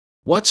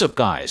What's up,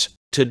 guys?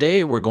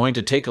 Today we're going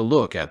to take a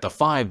look at the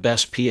 5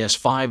 best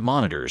PS5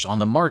 monitors on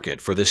the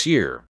market for this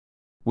year.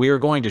 We are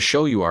going to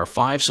show you our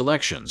 5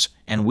 selections,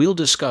 and we'll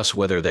discuss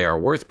whether they are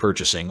worth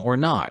purchasing or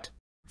not.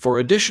 For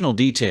additional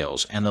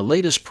details and the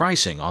latest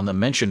pricing on the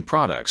mentioned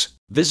products,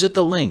 visit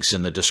the links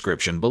in the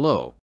description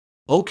below.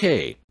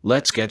 Okay,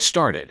 let's get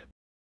started.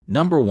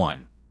 Number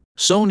 1.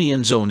 Sony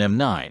InZone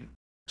M9.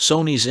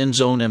 Sony's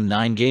InZone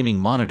M9 gaming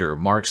monitor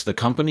marks the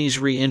company's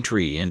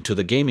re-entry into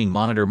the gaming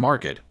monitor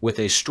market with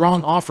a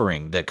strong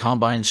offering that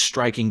combines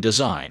striking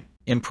design,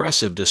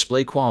 impressive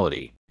display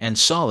quality, and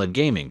solid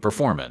gaming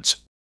performance.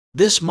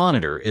 This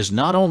monitor is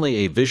not only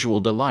a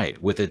visual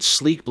delight with its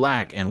sleek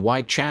black and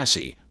white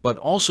chassis, but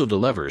also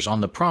delivers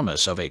on the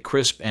promise of a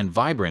crisp and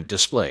vibrant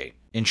display,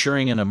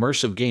 ensuring an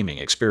immersive gaming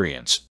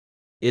experience.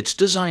 Its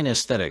design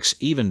aesthetics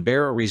even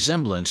bear a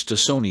resemblance to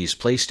Sony's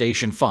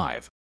PlayStation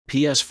 5,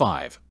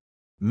 PS5,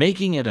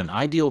 making it an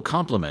ideal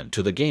complement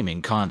to the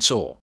gaming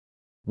console.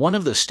 One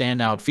of the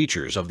standout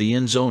features of the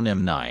InZone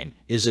M9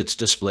 is its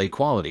display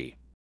quality.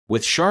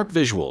 With sharp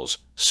visuals,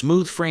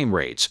 smooth frame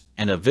rates,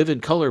 and a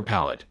vivid color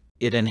palette,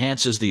 it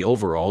enhances the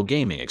overall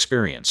gaming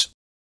experience.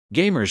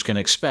 Gamers can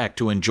expect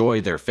to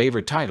enjoy their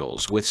favorite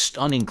titles with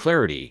stunning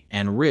clarity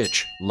and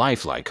rich,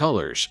 lifelike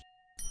colors.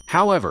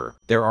 However,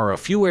 there are a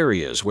few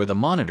areas where the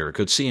monitor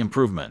could see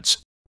improvements.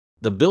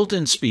 The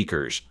built-in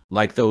speakers,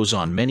 like those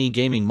on many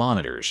gaming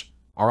monitors,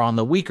 are on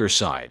the weaker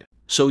side,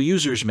 so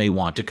users may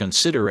want to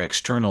consider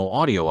external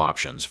audio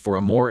options for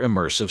a more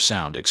immersive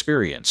sound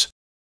experience.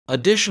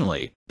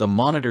 Additionally, the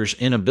monitor's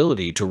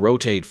inability to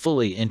rotate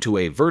fully into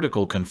a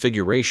vertical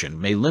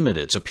configuration may limit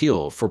its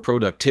appeal for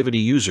productivity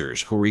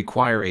users who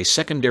require a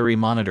secondary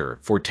monitor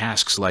for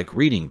tasks like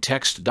reading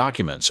text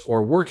documents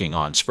or working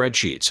on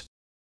spreadsheets.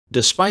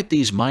 Despite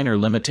these minor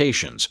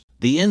limitations,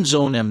 the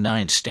InZone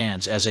M9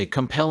 stands as a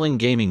compelling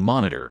gaming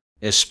monitor,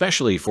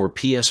 especially for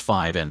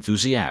PS5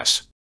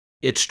 enthusiasts.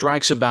 It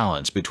strikes a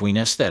balance between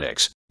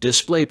aesthetics,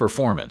 display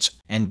performance,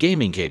 and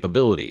gaming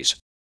capabilities,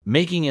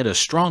 making it a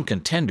strong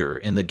contender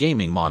in the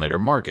gaming monitor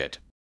market.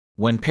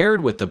 When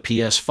paired with the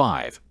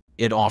PS5,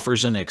 it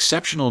offers an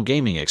exceptional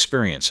gaming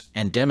experience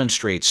and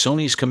demonstrates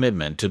Sony's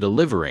commitment to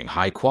delivering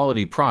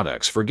high-quality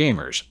products for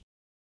gamers.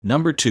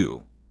 Number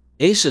 2.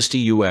 Asus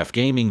TUF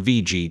Gaming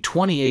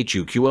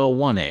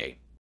VG28UQL1A.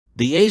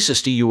 The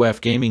Asus TUF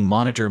gaming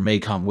monitor may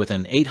come with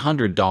an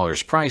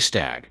 $800 price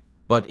tag,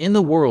 but in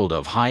the world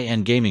of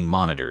high-end gaming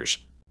monitors,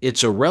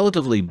 it's a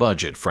relatively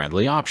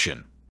budget-friendly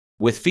option.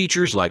 With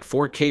features like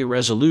 4K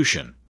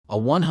resolution, a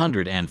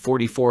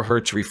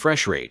 144Hz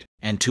refresh rate,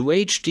 and 2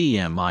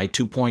 HDMI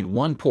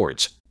 2.1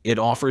 ports, it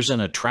offers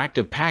an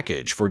attractive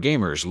package for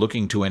gamers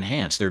looking to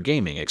enhance their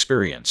gaming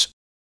experience.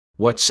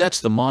 What sets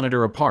the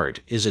monitor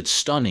apart is its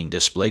stunning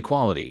display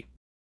quality.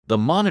 The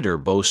monitor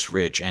boasts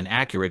rich and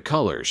accurate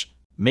colors,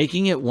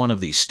 making it one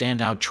of the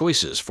standout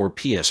choices for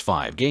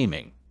PS5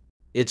 gaming.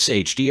 Its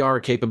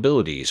HDR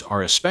capabilities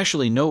are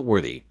especially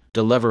noteworthy,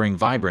 delivering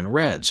vibrant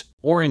reds,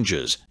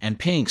 oranges, and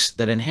pinks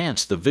that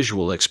enhance the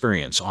visual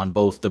experience on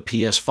both the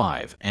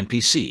PS5 and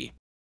PC.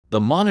 The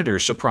monitor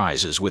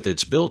surprises with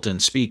its built-in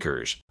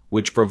speakers,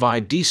 which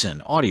provide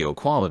decent audio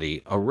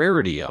quality, a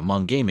rarity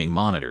among gaming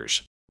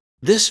monitors.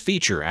 This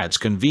feature adds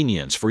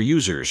convenience for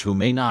users who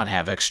may not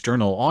have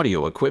external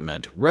audio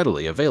equipment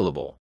readily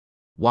available.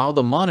 While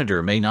the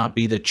monitor may not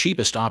be the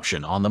cheapest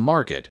option on the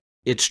market,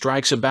 it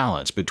strikes a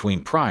balance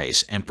between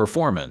price and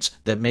performance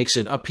that makes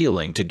it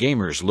appealing to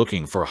gamers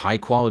looking for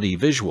high-quality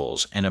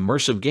visuals and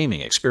immersive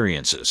gaming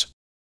experiences.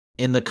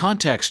 In the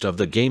context of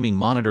the gaming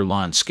monitor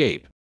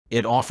landscape,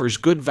 it offers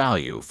good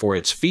value for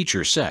its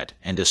feature set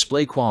and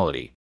display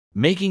quality,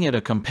 making it a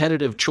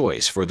competitive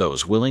choice for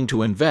those willing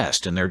to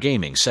invest in their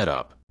gaming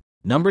setup.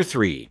 Number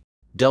 3.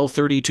 Dell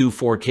 32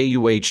 4K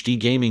UHD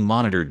Gaming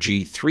Monitor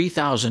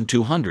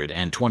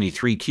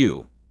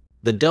G3223Q.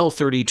 The Dell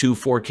 32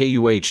 4K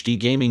UHD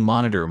gaming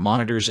monitor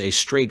monitors a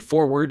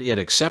straightforward yet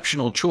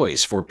exceptional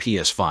choice for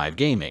PS5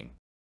 gaming.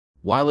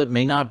 While it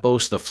may not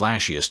boast the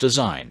flashiest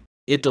design,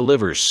 it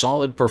delivers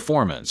solid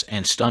performance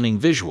and stunning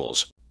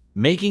visuals,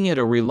 making it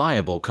a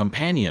reliable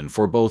companion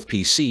for both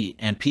PC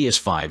and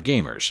PS5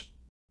 gamers.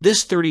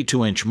 This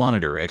 32-inch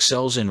monitor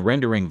excels in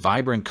rendering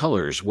vibrant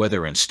colors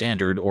whether in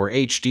standard or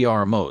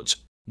HDR modes,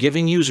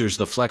 giving users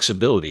the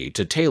flexibility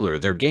to tailor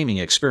their gaming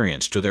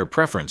experience to their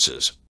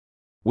preferences.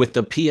 With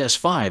the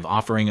PS5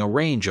 offering a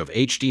range of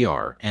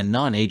HDR and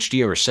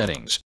non-HDR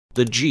settings,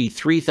 the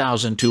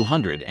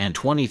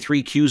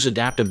G3223Q's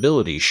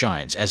adaptability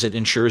shines as it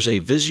ensures a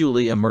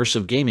visually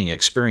immersive gaming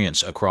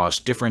experience across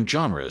different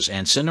genres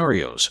and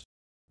scenarios.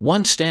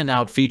 One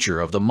standout feature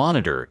of the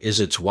monitor is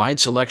its wide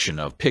selection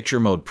of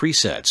picture mode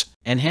presets,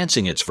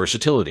 enhancing its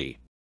versatility.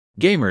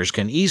 Gamers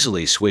can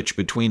easily switch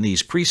between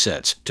these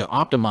presets to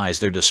optimize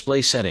their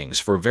display settings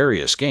for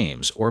various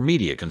games or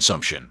media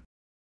consumption.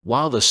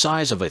 While the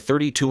size of a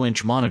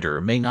 32-inch monitor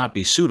may not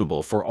be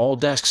suitable for all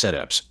desk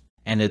setups,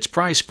 and its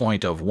price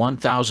point of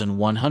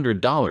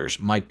 $1,100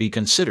 might be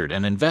considered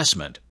an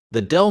investment,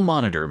 the Dell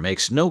monitor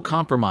makes no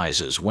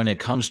compromises when it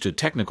comes to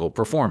technical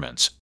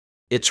performance.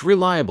 Its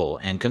reliable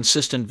and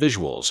consistent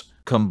visuals,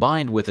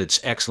 combined with its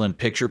excellent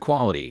picture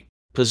quality,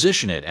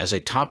 position it as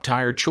a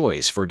top-tier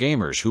choice for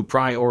gamers who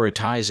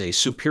prioritize a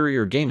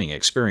superior gaming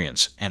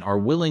experience and are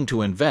willing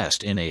to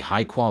invest in a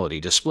high-quality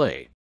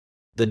display.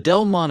 The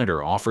Dell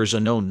monitor offers a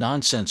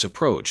no-nonsense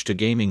approach to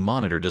gaming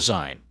monitor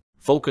design,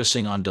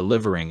 focusing on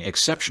delivering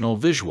exceptional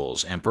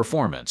visuals and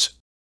performance.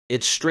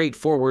 Its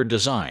straightforward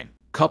design,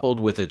 coupled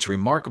with its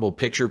remarkable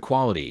picture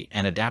quality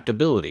and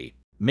adaptability,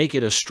 make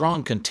it a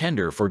strong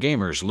contender for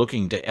gamers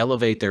looking to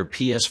elevate their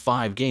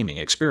PS5 gaming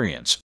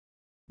experience.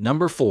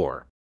 Number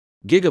 4.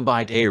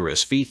 Gigabyte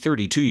Aorus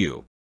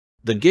V32U.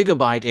 The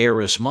Gigabyte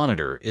Aorus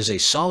monitor is a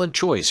solid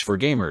choice for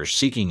gamers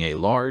seeking a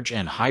large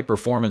and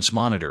high-performance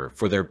monitor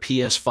for their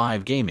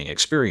PS5 gaming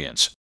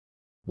experience.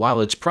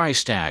 While its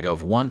price tag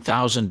of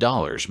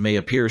 $1,000 may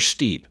appear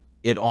steep,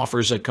 it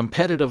offers a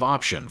competitive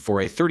option for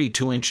a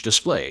 32-inch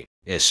display,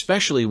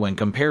 especially when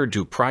compared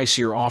to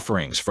pricier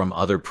offerings from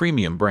other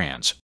premium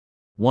brands.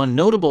 One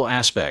notable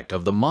aspect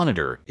of the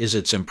monitor is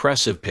its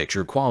impressive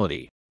picture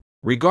quality.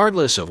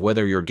 Regardless of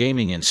whether you're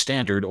gaming in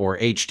standard or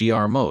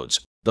HDR modes,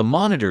 the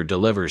monitor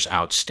delivers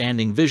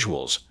outstanding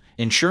visuals,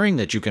 ensuring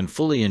that you can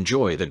fully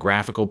enjoy the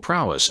graphical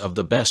prowess of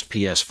the best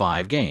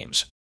PS5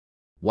 games.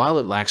 While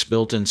it lacks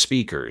built-in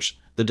speakers,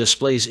 the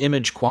display's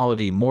image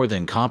quality more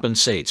than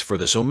compensates for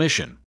this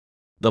omission.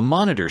 The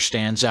monitor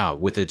stands out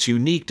with its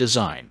unique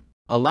design,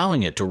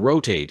 allowing it to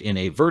rotate in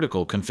a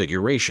vertical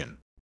configuration.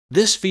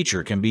 This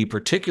feature can be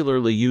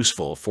particularly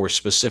useful for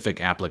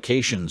specific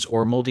applications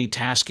or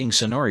multitasking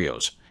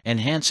scenarios,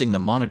 enhancing the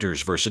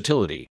monitor's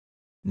versatility.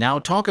 Now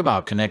talk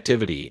about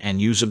connectivity and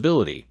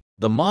usability.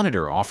 The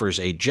monitor offers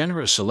a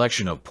generous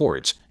selection of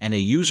ports and a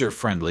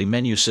user-friendly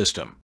menu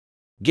system.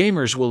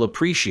 Gamers will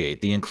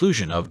appreciate the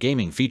inclusion of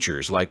gaming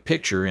features like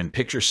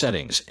picture-in-picture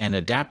settings and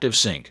adaptive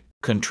sync,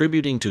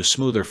 contributing to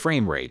smoother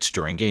frame rates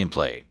during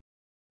gameplay.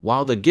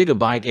 While the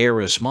Gigabyte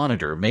Aorus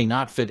monitor may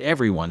not fit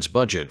everyone's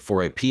budget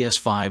for a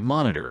PS5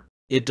 monitor,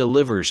 it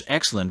delivers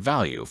excellent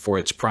value for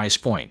its price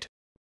point.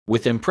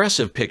 With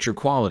impressive picture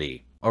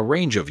quality, a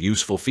range of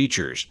useful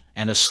features,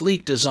 and a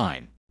sleek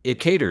design, it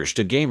caters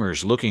to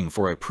gamers looking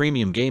for a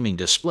premium gaming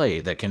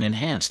display that can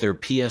enhance their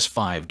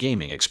PS5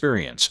 gaming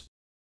experience.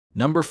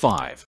 Number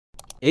 5.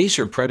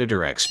 Acer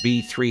Predator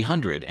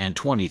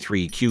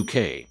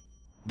XB323QK.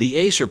 The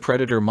Acer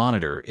Predator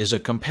monitor is a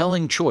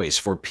compelling choice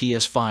for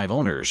PS5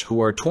 owners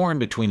who are torn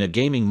between a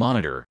gaming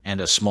monitor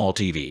and a small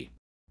TV.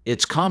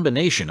 Its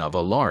combination of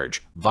a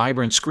large,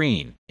 vibrant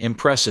screen,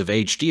 impressive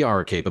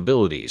HDR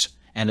capabilities,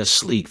 and a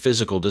sleek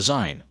physical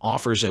design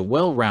offers a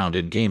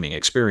well-rounded gaming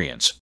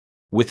experience.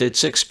 With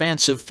its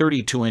expansive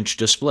 32-inch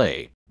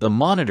display, the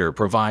monitor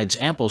provides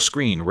ample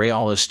screen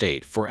real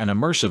estate for an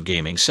immersive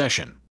gaming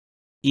session.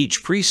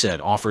 Each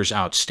preset offers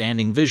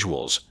outstanding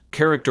visuals,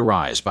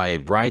 characterized by a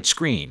bright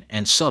screen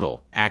and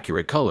subtle,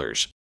 accurate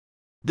colors.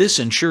 This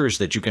ensures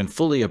that you can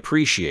fully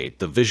appreciate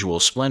the visual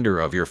splendor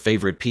of your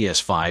favorite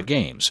PS5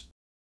 games.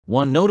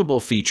 One notable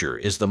feature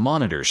is the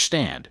monitor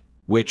stand,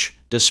 which,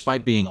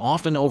 despite being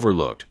often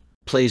overlooked,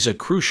 plays a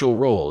crucial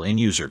role in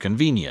user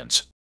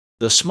convenience.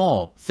 The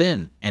small,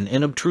 thin, and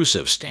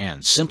inobtrusive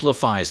stand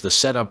simplifies the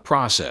setup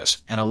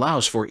process and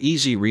allows for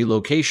easy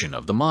relocation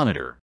of the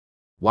monitor.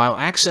 While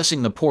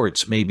accessing the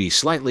ports may be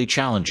slightly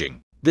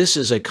challenging, this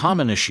is a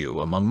common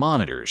issue among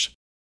monitors.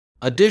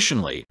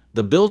 Additionally,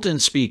 the built-in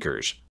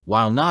speakers,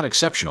 while not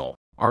exceptional,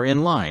 are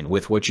in line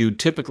with what you'd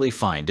typically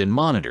find in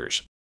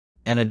monitors.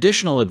 An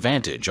additional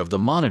advantage of the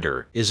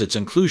monitor is its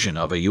inclusion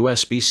of a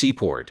USB-C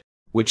port,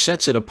 which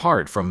sets it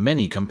apart from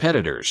many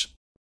competitors.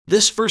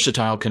 This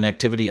versatile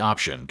connectivity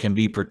option can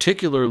be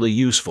particularly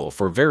useful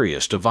for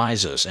various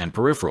devices and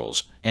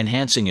peripherals,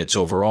 enhancing its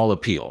overall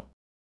appeal.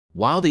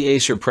 While the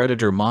Acer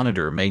Predator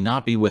monitor may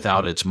not be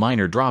without its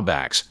minor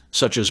drawbacks,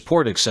 such as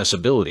port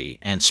accessibility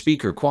and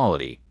speaker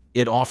quality,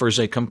 it offers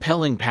a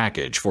compelling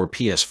package for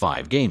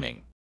PS5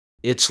 gaming.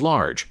 Its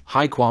large,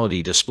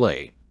 high-quality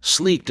display,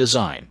 sleek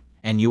design,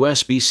 and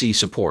USB-C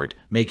support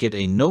make it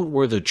a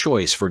noteworthy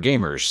choice for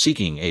gamers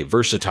seeking a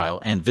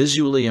versatile and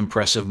visually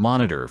impressive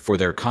monitor for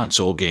their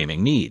console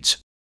gaming needs.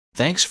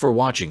 Thanks for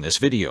watching this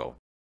video.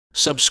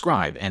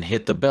 Subscribe and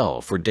hit the bell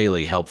for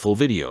daily helpful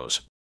videos.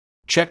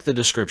 Check the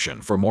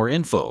description for more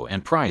info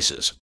and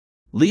prices.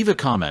 Leave a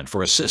comment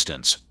for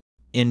assistance.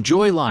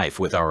 Enjoy life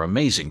with our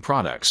amazing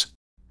products.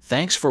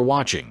 Thanks for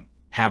watching.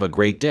 Have a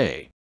great day.